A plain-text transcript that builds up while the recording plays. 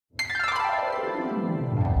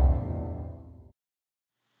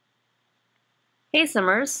Hey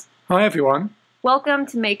Summers, Hi everyone. welcome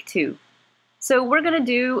to Make 2. So we're going to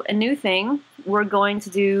do a new thing. We're going to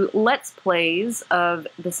do Let's Plays of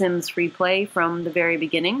The Sims FreePlay from the very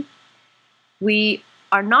beginning. We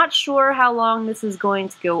are not sure how long this is going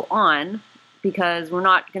to go on because we're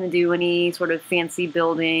not going to do any sort of fancy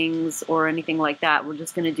buildings or anything like that. We're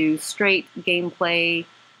just going to do straight gameplay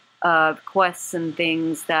of quests and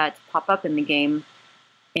things that pop up in the game.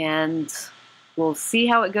 And we'll see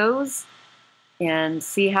how it goes and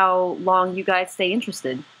see how long you guys stay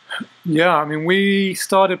interested. Yeah, I mean, we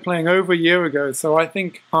started playing over a year ago, so I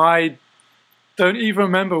think I don't even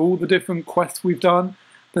remember all the different quests we've done.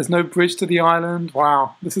 There's no bridge to the island.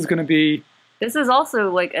 Wow, this is going to be... This is also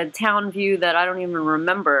like a town view that I don't even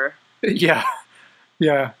remember. Yeah,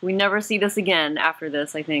 yeah. We never see this again after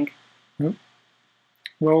this, I think.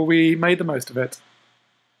 Well, we made the most of it.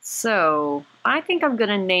 So, I think I'm going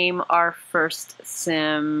to name our first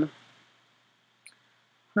sim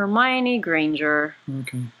Hermione Granger.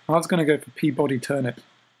 Okay. I was going to go for Peabody Turnip.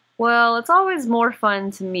 Well, it's always more fun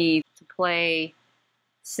to me to play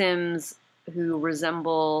sims who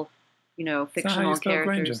resemble, fictional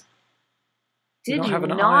characters. Did you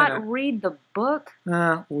not read the book?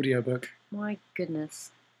 Audiobook. My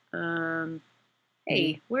goodness.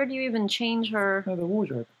 Hey, where do you even change her? Oh, the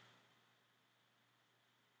wardrobe.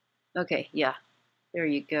 Okay, yeah. There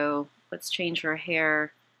you go. Let's change her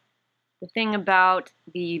hair. The thing about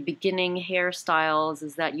the beginning hairstyles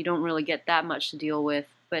is that you don't really get that much to deal with.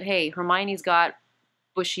 But hey, Hermione's got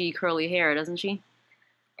bushy, curly hair, doesn't she?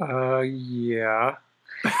 Yeah.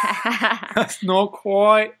 That's not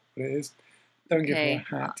quite what it is. Don't give her a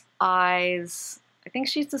hat. Eyes. I think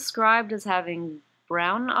she's described as having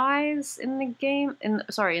brown eyes in the game. In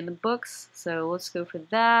the books. So let's go for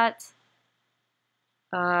that.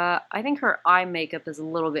 I think her eye makeup is a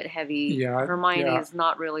little bit heavy. Yeah. Hermione's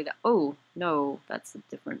not really that. Oh, no, that's a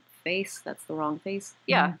different face. That's the wrong face.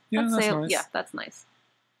 Yeah, that's nice. Yeah, that's nice.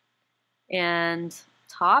 And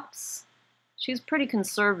tops? She's pretty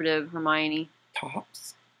conservative, Hermione.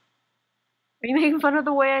 Tops? Are you making fun of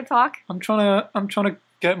the way I talk? I'm trying to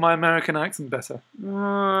get my American accent better.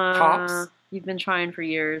 Tops? You've been trying for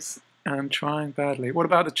years. I'm trying badly. What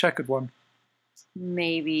about the checkered one?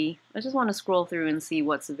 Maybe. I just want to scroll through and see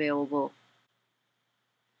what's available.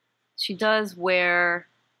 She does wear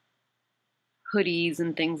hoodies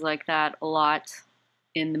and things like that a lot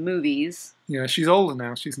in the movies. Yeah, she's older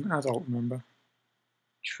now. She's an adult, remember?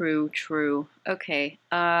 True, true. Okay,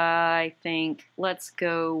 I think let's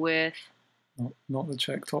go with... Not the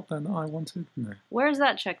check top then that I wanted? No. Where's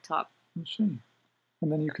that check top? Let's see.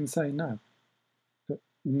 And then you can say no. But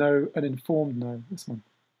no, an informed no. This one.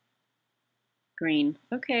 Green.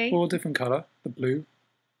 Okay. Or a different colour. The blue.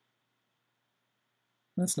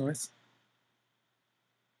 That's nice.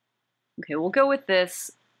 Okay, we'll go with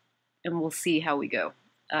this, and we'll see how we go.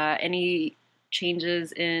 Any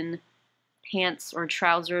changes in pants or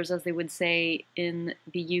trousers, as they would say in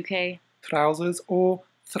the UK? Trousers or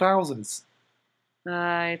trousers?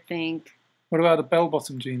 I think... What about the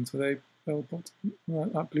bell-bottom jeans? Were they bell-bottom?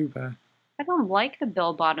 That blue pair. I don't like the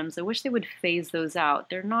bell-bottoms. I wish they would phase those out.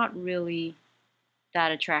 They're not really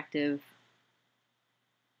that attractive.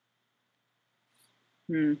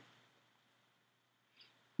 Yeah.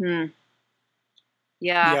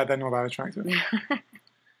 Yeah, they're not that attractive.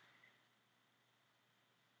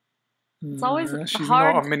 It's always she's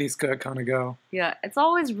hard. Not a miniskirt kind of girl. Yeah, it's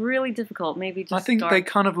always really difficult. Maybe just I think they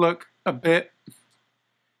kind of look a bit...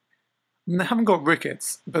 They haven't got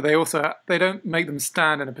rickets, but they don't make them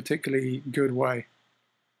stand in a particularly good way.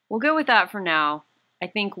 We'll go with that for now. I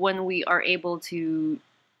think when we are able to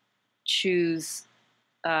choose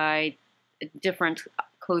different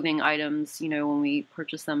clothing items, when we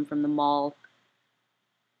purchase them from the mall,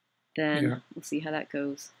 then we'll see how that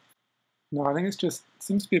goes. No, I think it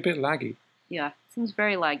seems to be a bit laggy. Yeah, it seems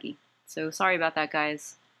very laggy. So sorry about that,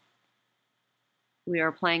 guys. We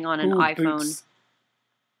are playing on an iPhone. Boots.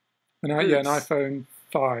 An iPhone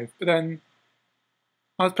 5. But then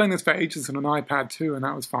I was playing this for ages on an iPad too, and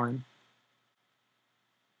that was fine.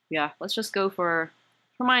 Yeah, let's just go for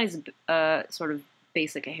Hermione's sort of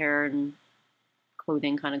basic hair and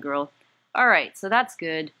clothing kind of girl. All right, so that's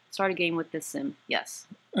good. Start a game with this sim. Yes.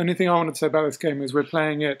 Only thing I wanted to say about this game is we're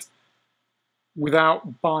playing it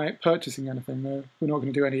without purchasing anything. Though we're not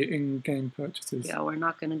going to do any in-game purchases. Yeah, we're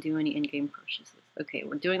not going to do any in-game purchases. Okay,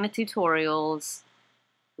 we're doing the tutorials.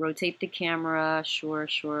 Rotate the camera. Sure,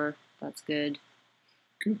 sure. That's good.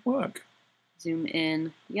 Good work. Zoom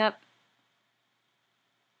in. Yep.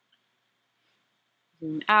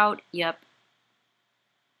 Zoom out. Yep.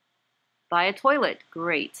 Buy a toilet.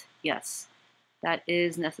 Great. Yes. That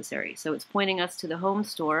is necessary. So it's pointing us to the home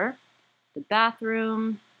store, the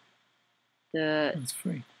bathroom, the That's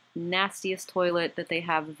free. nastiest toilet that they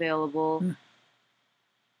have available.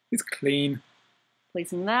 It's clean.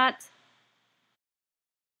 Placing that.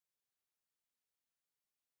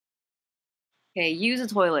 Okay, use a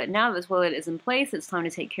toilet. Now that the toilet is in place, it's time to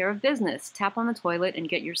take care of business. Tap on the toilet and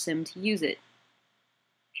get your sim to use it.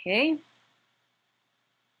 Okay.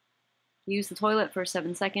 Use the toilet for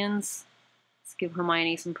 7 seconds. Let's give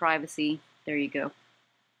Hermione some privacy. There you go.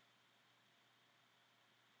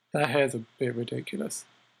 That hair's a bit ridiculous.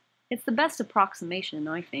 It's the best approximation,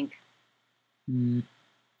 I think.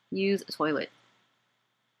 Use a toilet.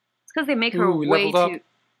 It's because they make her way too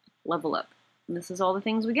level up. And this is all the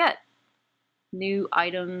things we get. New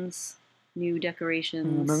items, new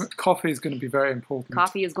decorations. Coffee is going to be very important.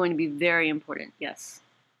 Coffee is going to be very important, yes.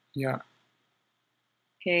 Yeah.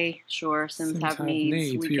 Okay, sure, Sims have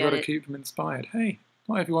needs. You've got to keep them inspired. Hey,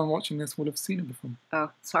 not everyone watching this will have seen it before.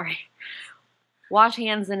 Oh, sorry. Wash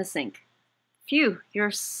hands in a sink. Phew,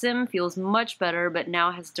 your sim feels much better but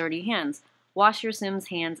now has dirty hands. Wash your sim's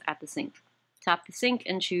hands at the sink. Tap the sink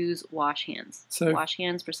and choose wash hands. So wash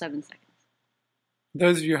hands for 7 seconds.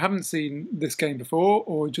 Those of you who haven't seen this game before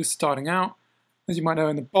or just starting out, as you might know,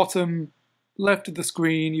 in the bottom left of the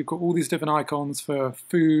screen, you've got all these different icons for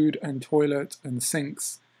food and toilet and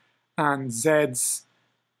sinks and Zeds.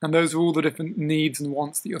 And those are all the different needs and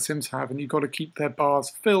wants that your Sims have, and you've got to keep their bars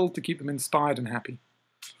filled to keep them inspired and happy.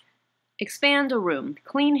 Expand a room.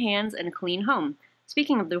 Clean hands and a clean home.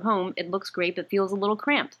 Speaking of the home, it looks great but feels a little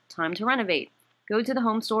cramped. Time to renovate. Go to the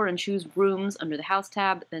home store and choose Rooms under the House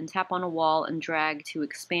tab, then tap on a wall and drag to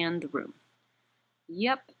expand the room.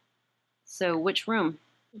 Yep. So which room?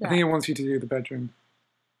 I think it wants you to do the bedroom.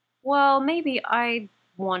 Well, maybe I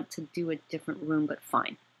want to do a different room, but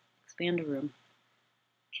fine. Expand a room.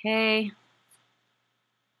 Okay.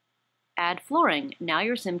 Add flooring. Now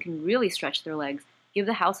your sim can really stretch their legs. Give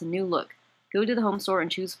the house a new look. Go to the home store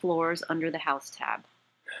and choose Floors under the House tab.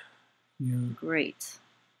 Yeah. Great.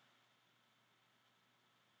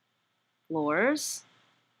 Floors.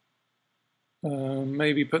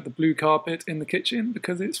 Maybe put the blue carpet in the kitchen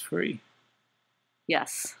because it's free.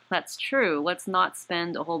 Yes, that's true. Let's not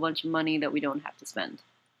spend a whole bunch of money that we don't have to spend.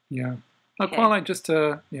 Yeah. I quite like just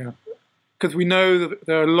to, because we know that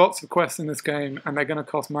there are lots of quests in this game and they're going to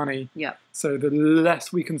cost money. Yep. So the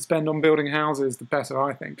less we can spend on building houses, the better,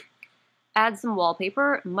 I think. Add some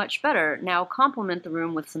wallpaper, much better. Now complement the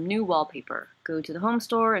room with some new wallpaper. Go to the home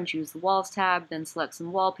store and choose the Walls tab, then select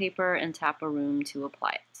some wallpaper and tap a room to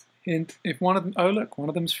apply it. Hint, if one of them, oh look, one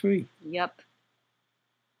of them's free. Yep.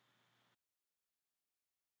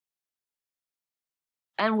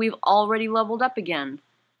 And we've already leveled up again.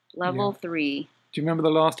 Level 3. Do you remember the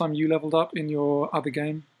last time you leveled up in your other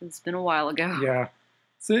game? It's been a while ago. Yeah.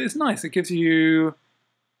 So it's nice. It gives you,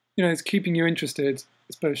 it's keeping you interested.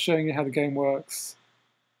 It's both showing you how the game works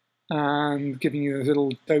and giving you those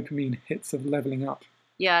little dopamine hits of leveling up.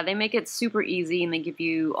 Yeah, they make it super easy and they give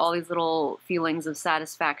you all these little feelings of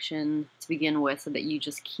satisfaction to begin with so that you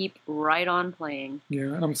just keep right on playing.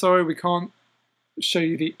 Yeah, and I'm sorry we can't show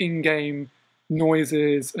you the in-game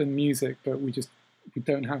noises and music, but we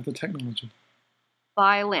don't have the technology.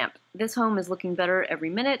 Buy a lamp. This home is looking better every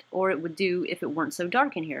minute, or it would do if it weren't so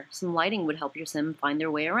dark in here. Some lighting would help your sim find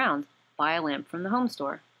their way around. Buy a lamp from the home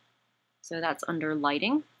store. So that's under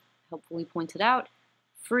lighting, helpfully pointed out.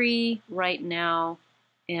 Free right now,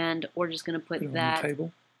 and we're just going to put that on the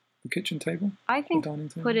table, the kitchen table. I think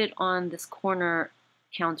put it on this corner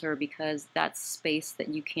counter because that's space that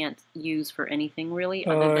you can't use for anything really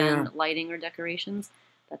other than lighting or decorations.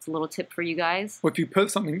 That's a little tip for you guys. Well, if you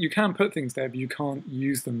put something, you can put things there, but you can't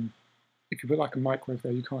use them. If you put like a microwave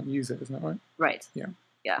there, you can't use it. Isn't that right? Right. Yeah.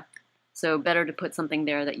 Yeah. So better to put something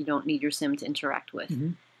there that you don't need your sim to interact with.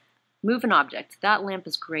 Mm-hmm. Move an object. That lamp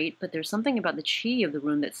is great, but there's something about the chi of the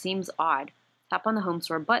room that seems odd. Tap on the home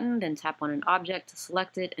store button, then tap on an object to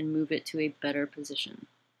select it and move it to a better position.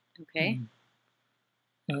 Okay?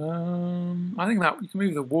 I think that you can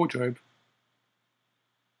move the wardrobe.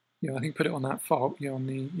 Yeah, I think put it on that file. Yeah, on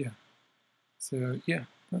the So yeah,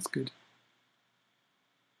 that's good.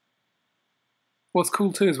 What's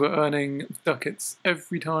cool too is we're earning ducats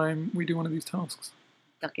every time we do one of these tasks.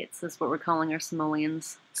 Ducats, that's what we're calling our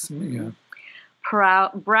simoleons. Yeah.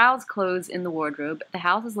 Browse clothes in the wardrobe. The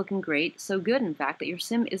house is looking great, so good in fact that your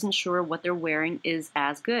sim isn't sure what they're wearing is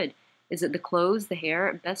as good. Is it the clothes, the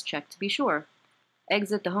hair? Best check to be sure.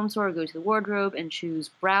 Exit the home store, go to the wardrobe, and choose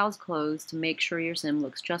Browse Clothes to make sure your sim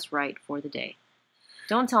looks just right for the day.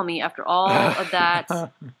 Don't tell me after all of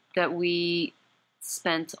that that we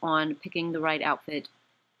spent on picking the right outfit,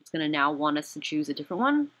 it's It's going to now want us to choose a different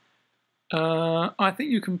one. I think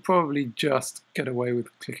you can probably just get away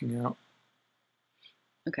with clicking out.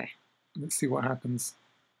 Okay. Let's see what happens.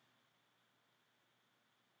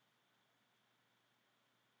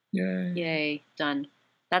 Yay. Yay, done.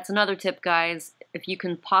 That's another tip, guys. If you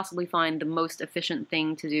can possibly find the most efficient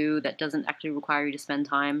thing to do that doesn't actually require you to spend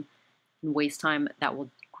time and waste time, that will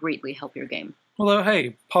greatly help your game. Although,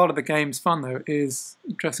 hey, part of the game's fun, though, is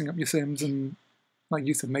dressing up your Sims and, like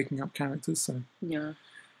you said, making up characters, so... Yeah.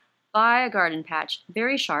 Buy a garden patch.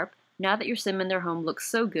 Very sharp. Now that your Sim in their home looks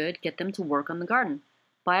so good, get them to work on the garden.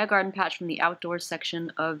 Buy a garden patch from the outdoors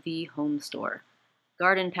section of the home store.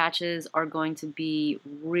 Garden patches are going to be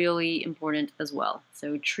really important as well.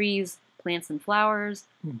 So trees, plants, and flowers,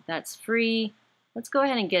 that's free. Let's go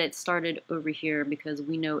ahead and get it started over here because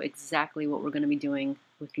we know exactly what we're going to be doing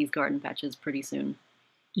with these garden patches pretty soon.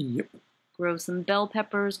 Yep. Grow some bell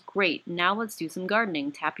peppers. Great. Now let's do some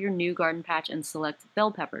gardening. Tap your new garden patch and select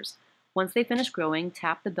bell peppers. Once they finish growing,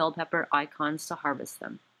 tap the bell pepper icons to harvest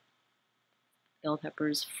them. Bell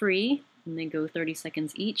peppers free, and they go 30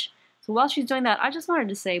 seconds each. So while she's doing that, I just wanted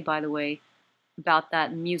to say, by the way, about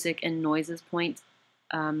that music and noises point.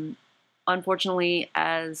 Unfortunately,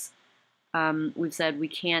 as we've said, we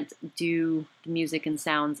can't do the music and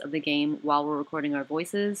sounds of the game while we're recording our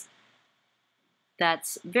voices.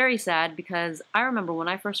 That's very sad because I remember when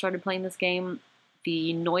I first started playing this game,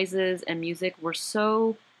 the noises and music were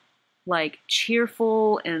so like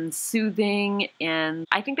cheerful and soothing, and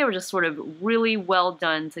I think they were just sort of really well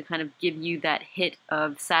done to kind of give you that hit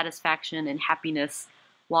of satisfaction and happiness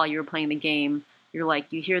while you're playing the game. You're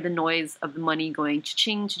like, you hear the noise of the money going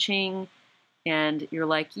cha-ching, cha-ching, and you're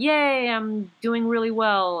like, yay, I'm doing really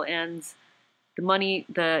well, and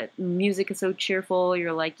the music is so cheerful,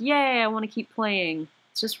 you're like, yay, I want to keep playing.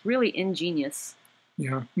 It's just really ingenious.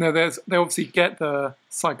 Yeah. No, they obviously get the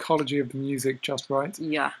psychology of the music just right.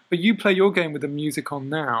 Yeah. But you play your game with the music on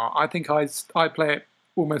now. I think I play it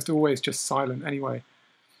almost always just silent anyway.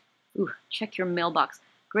 Ooh, check your mailbox.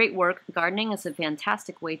 Great work. Gardening is a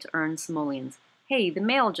fantastic way to earn simoleons. Hey, the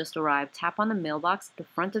mail just arrived. Tap on the mailbox at the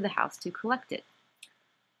front of the house to collect it.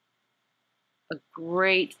 A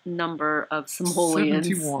great number of simoleons.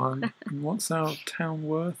 71. And what's our town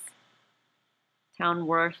worth? Town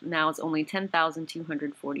worth now is only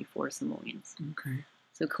 10,244 simoleons. Okay.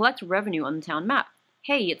 So collect revenue on the town map.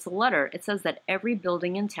 Hey, it's a letter. It says that every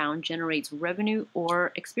building in town generates revenue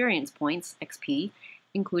or experience points, XP,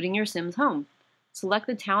 including your Sim's home. Select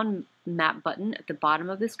the town map button at the bottom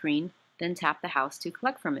of the screen, then tap the house to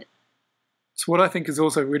collect from it. So what I think is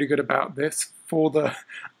also really good about this,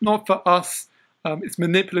 not for us, it's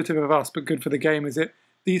manipulative of us, but good for the game, is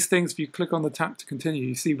these things, if you click on the tap to continue,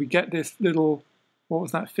 you see we get this little, what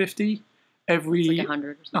was that, 50? Every, it's like 100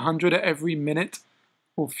 or something. 100 at every minute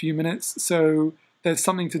or few minutes. So there's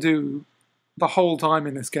something to do the whole time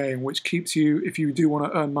in this game, which keeps you, if you do want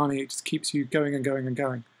to earn money, it just keeps you going and going and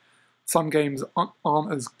going. Some games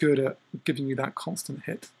aren't as good at giving you that constant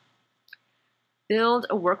hit. Build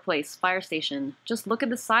a workplace, fire station. Just look at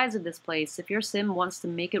the size of this place. If your Sim wants to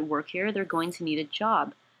make it work here, they're going to need a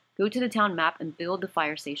job. Go to the town map and build the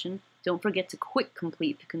fire station. Don't forget to quick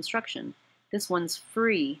complete the construction. This one's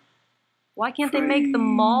free. Why can't they make the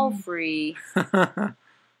mall free?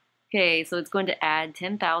 Okay, so it's going to add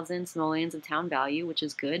 10,000 simoleons of town value, which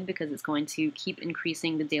is good because it's going to keep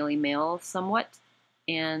increasing the daily mail somewhat.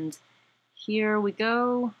 And here we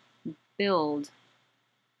go. Build.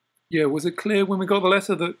 Yeah, was it clear when we got the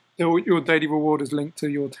letter that your daily reward is linked to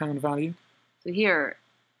your town value? So here,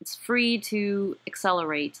 it's free to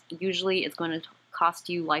accelerate. Usually it's going to cost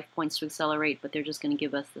you life points to accelerate, but they're just going to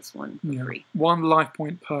give us this one for free. 1 life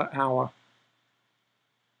point per hour.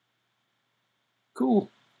 Cool.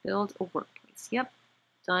 Build a workplace. Yep.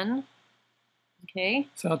 Done. Okay.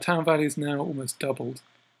 So our town value is now almost doubled.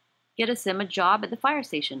 Get a Sim a job at the fire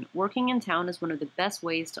station. Working in town is one of the best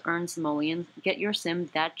ways to earn simoleons. Get your Sim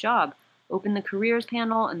that job. Open the careers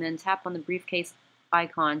panel and then tap on the briefcase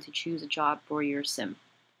icon to choose a job for your Sim.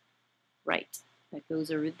 Right. That goes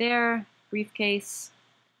over there. Briefcase.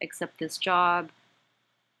 Accept this job.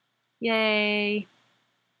 Yay.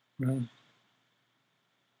 Right.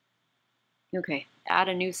 Okay. Add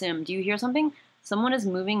a new Sim. Do you hear something? Someone is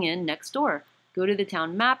moving in next door. Go to the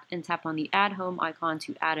town map and tap on the Add Home icon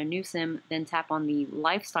to add a new Sim, then tap on the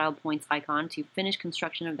Lifestyle Points icon to finish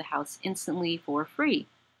construction of the house instantly for free.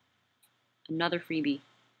 Another freebie.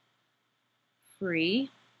 Free.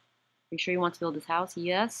 Are you sure you want to build this house?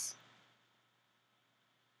 Yes.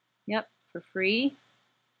 Yep, for free.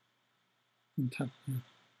 And tap, yeah.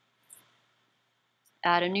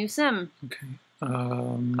 Add a new Sim. Okay.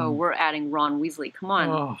 Oh, we're adding Ron Weasley. Come on.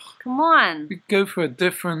 Oh, Come on. we go for a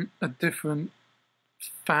different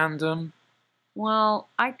fandom. Well,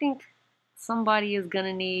 I think somebody is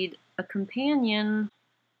gonna need a companion.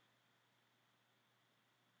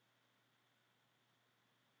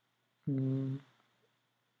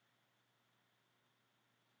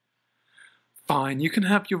 Fine, you can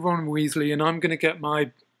have your Ron Weasley, and I'm going to get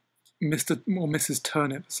my Mr. or Mrs.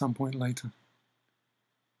 Turnip at some point later.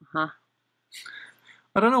 Uh-huh.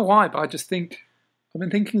 I don't know why, but I just think I've been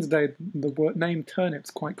thinking today the word name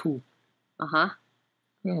Turnip's quite cool. Uh-huh.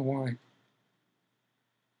 I don't know why.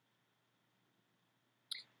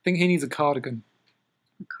 I think he needs a cardigan.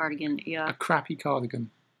 A cardigan, yeah. A crappy cardigan.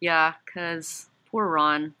 Yeah, because poor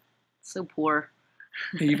Ron. So poor.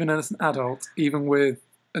 Even as an adult, even with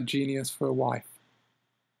a genius for a wife.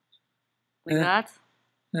 Like that?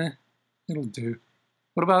 It'll do.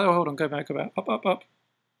 What about, oh, hold on, go back. Up.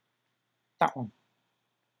 That one.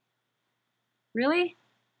 Really?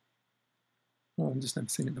 Oh, I've just never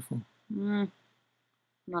seen it before. Not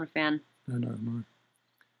a fan. No.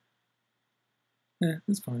 Yeah,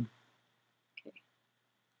 it's fine. Okay.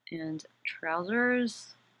 And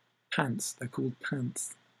trousers? Pants. They're called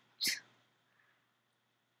pants.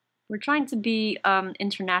 We're trying to be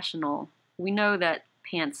international. We know that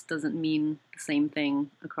pants doesn't mean the same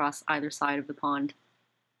thing across either side of the pond.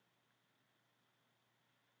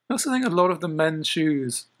 I also think a lot of the men's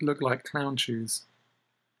shoes look like clown shoes.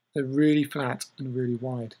 They're really flat and really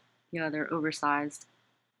wide. Yeah, they're oversized.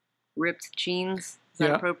 Ripped jeans? Is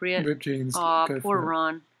that appropriate? Ripped jeans. Aw, poor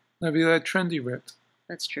Ron. No, but they're trendy ripped.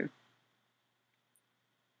 That's true.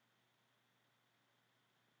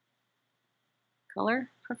 Color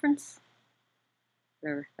preference?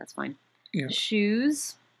 Whatever, that's fine. Yeah.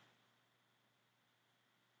 Shoes.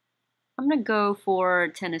 I'm gonna go for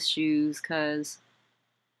tennis shoes because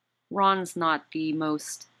Ron's not the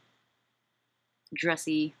most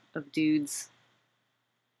dressy of dudes.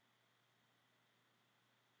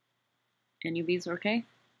 Any of these are okay? I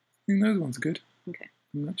think those ones are good. Okay.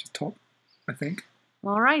 And that's just top, I think.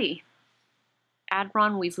 Alrighty. Add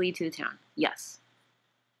Ron Weasley to the town. Yes.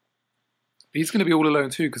 He's going to be all alone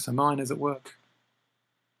too because Hermione is at work.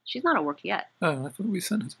 She's not at work yet. Oh, I thought we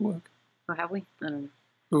sent her to work. Oh, have we? I don't know.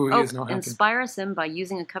 Oh, he is not happy. Inspire a sim by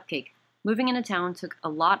using a cupcake. Moving into town took a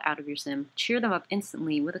lot out of your sim. Cheer them up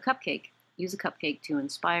instantly with a cupcake. Use a cupcake to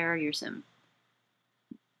inspire your sim.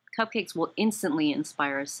 Cupcakes will instantly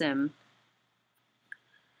inspire a sim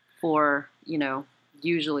for,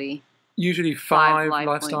 usually 5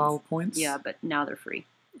 lifestyle points. Yeah, but now they're free.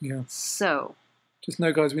 Yeah. So. Just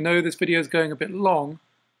know, guys, we know this video is going a bit long.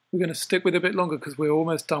 We're going to stick with it a bit longer because we're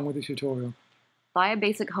almost done with the tutorial. Buy a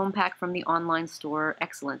basic home pack from the online store.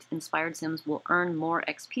 Excellent. Inspired Sims will earn more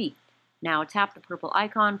XP. Now tap the purple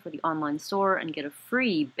icon for the online store and get a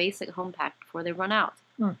free basic home pack before they run out.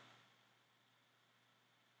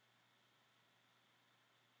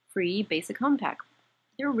 Free basic home pack.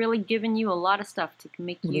 They're really giving you a lot of stuff to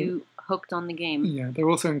make you hooked on the game. Yeah, they're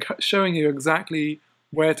also showing you exactly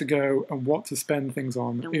where to go and what to spend things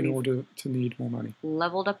on in order to need more money.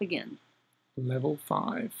 Leveled up again. Level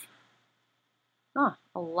 5. Ah,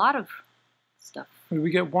 a lot of stuff. Did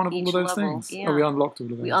we get one of all of those things? Yeah. Oh, we unlocked all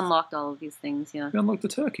of those. We unlocked all of these things, yeah. We unlocked the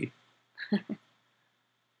turkey.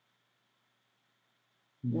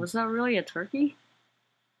 Was that really a turkey?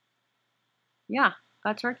 Yeah,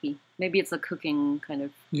 a turkey. Maybe it's a cooking kind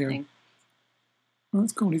of thing. Oh,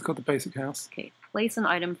 that's cool. He's got the basic house. Okay, place an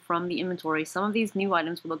item from the inventory. Some of these new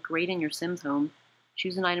items will look great in your Sim's home.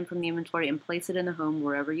 Choose an item from the inventory and place it in the home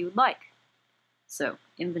wherever you would like. So,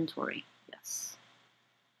 inventory, yes.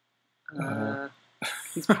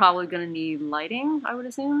 He's probably going to need lighting, I would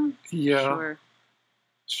assume? Yeah.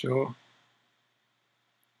 Sure.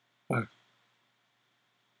 Oh.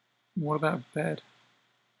 What about bed?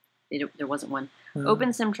 There wasn't one.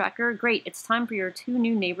 Open Sim Tracker. Great. It's time for your 2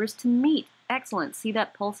 new neighbors to meet. Excellent. See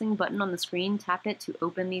that pulsing button on the screen? Tap it to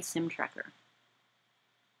open the Sim Tracker.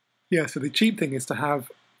 Yeah, so the cheap thing is to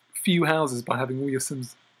have few houses by having all your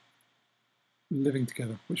Sims living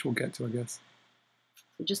together, which we'll get to, I guess.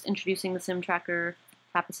 So just introducing the Sim Tracker.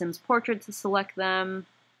 Tap a Sim's portrait to select them.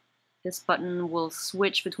 This button will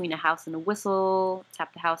switch between a house and a whistle.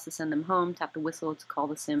 Tap the house to send them home. Tap the whistle to call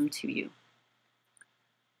the Sim to you.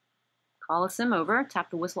 Call a Sim over. Tap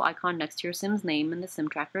the whistle icon next to your Sim's name in the Sim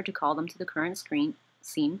Tracker to call them to the current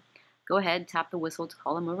scene. Go ahead, tap the whistle to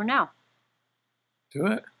call them over now. Do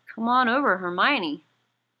it. Come on over, Hermione.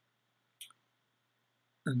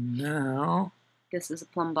 And now... This is a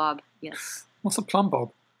plumb bob, yes. What's a plumb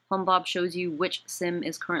bob? Plumb bob shows you which Sim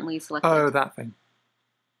is currently selected. Oh, that thing.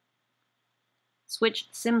 Switch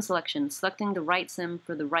sim selection. Selecting the right sim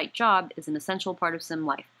for the right job is an essential part of sim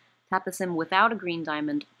life. Tap the sim without a green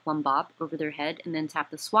diamond plumb bob over their head, and then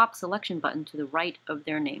tap the swap selection button to the right of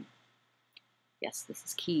their name. Yes, this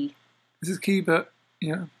is key. This is key, but,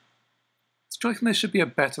 striking there should be a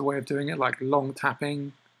better way of doing it, like long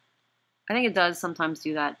tapping. I think it does sometimes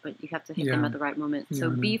do that, but you have to hit them at the right moment. So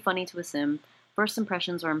be funny to a sim. First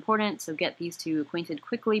impressions are important, so get these two acquainted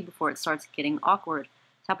quickly before it starts getting awkward.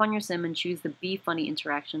 Tap on your sim and choose the be funny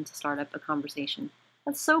interaction to start up a conversation.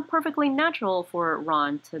 That's so perfectly natural for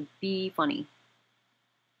Ron to be funny.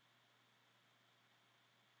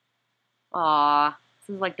 Aww, this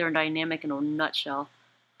is like their dynamic in a nutshell.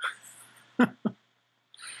 It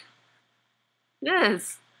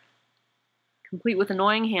is. Complete with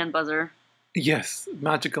annoying hand buzzer. Yes,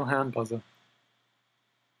 magical hand buzzer.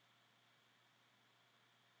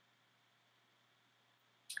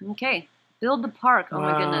 Okay, build the park. Oh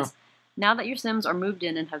my goodness. Now that your Sims are moved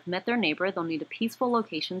in and have met their neighbor, they'll need a peaceful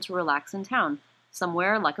location to relax in town.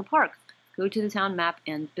 Somewhere like a park. Go to the town map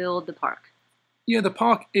and build the park. Yeah, the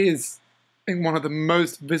park is in one of the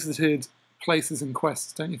most visited places in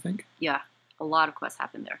quests, don't you think? Yeah, a lot of quests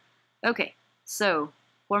happen there. Okay, so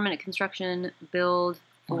 4-minute construction, build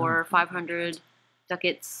for 500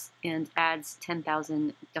 ducats and adds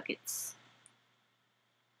 10,000 ducats.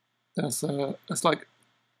 That's like...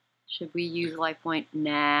 Should we use life point?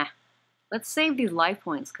 Nah. Let's save these life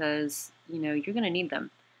points because, you're going to need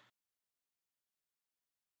them.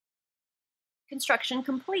 Construction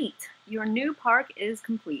complete. Your new park is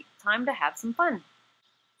complete. Time to have some fun.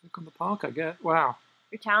 Click on the park, I get. Wow.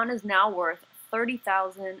 Your town is now worth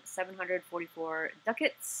 30,744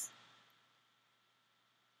 ducats.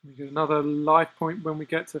 We get another life point when we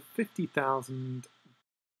get to 50,000.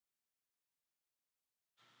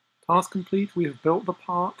 Task complete. We have built the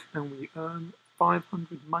park and we earn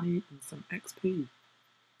 500 money and some XP.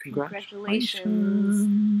 Congratulations.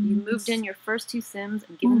 You moved in your first 2 Sims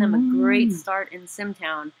and given them a great start in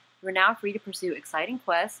SimTown. You are now free to pursue exciting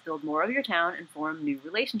quests, build more of your town, and form new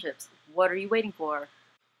relationships. What are you waiting for?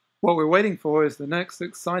 What we're waiting for is the next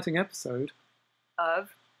exciting episode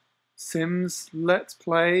of Sims Let's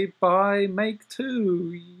Play by Make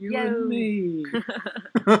 2, you and me.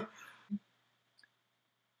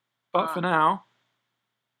 But for now,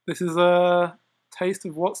 this is a taste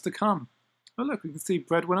of what's to come. Oh look, we can see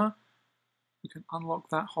Breadwinner. We can unlock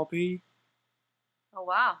that hobby. Oh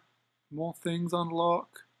wow. More things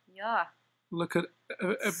unlock. Yeah. Look at...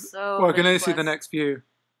 so well, I can only see the next view.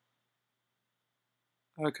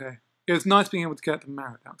 Okay. It was nice being able to get the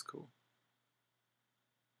merit. That was cool.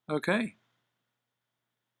 Okay.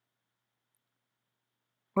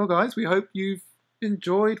 Well guys, we hope you've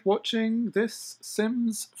enjoyed watching this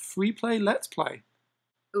Sims FreePlay Let's Play.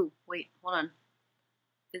 Ooh, wait, hold on.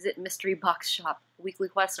 Visit Mystery Box Shop. Weekly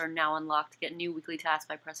quests are now unlocked. Get new weekly tasks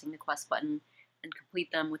by pressing the quest button and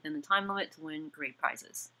complete them within the time limit to win great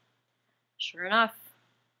prizes. Sure enough.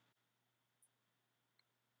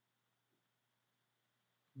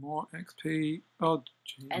 More XP. Oh,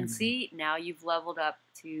 gee. And see, now you've leveled up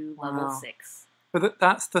to level 6. But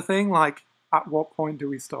that's the thing, like, at what point do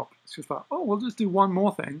we stop? It's just like, oh, we'll just do one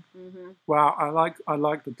more thing. Wow, I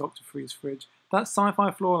like the Dr. Freeze fridge. That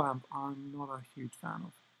sci-fi floor lamp, I'm not a huge fan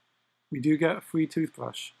of. We do get a free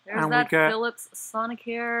toothbrush. There's that Philips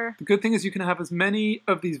Sonicare. The good thing is you can have as many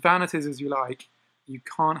of these vanities as you like. You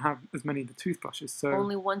can't have as many of the toothbrushes. So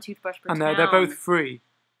only one toothbrush per town. And they're both free.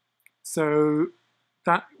 So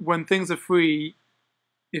that when things are free,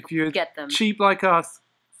 if you're cheap like us,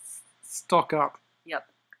 stock up. Yep.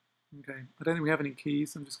 Okay. I don't think we have any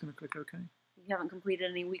keys. I'm just going to click OK. You haven't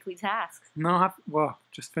completed any weekly tasks. No, well,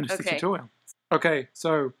 just finished the tutorial. Okay,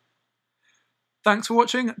 so thanks for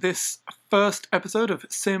watching this first episode of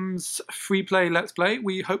Sims FreePlay Let's Play.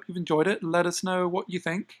 We hope you've enjoyed it. Let us know what you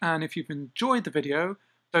think. And if you've enjoyed the video,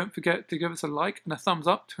 don't forget to give us a like and a thumbs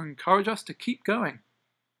up to encourage us to keep going.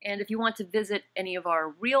 And if you want to visit any of our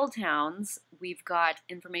real towns, we've got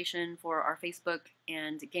information for our Facebook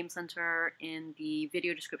and Game Center in the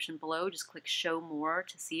video description below. Just click Show More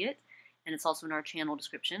to see it. And it's also in our channel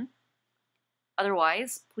description.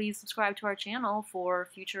 Otherwise, please subscribe to our channel for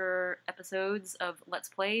future episodes of Let's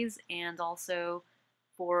Plays and also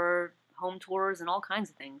for home tours and all kinds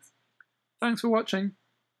of things. Thanks for watching.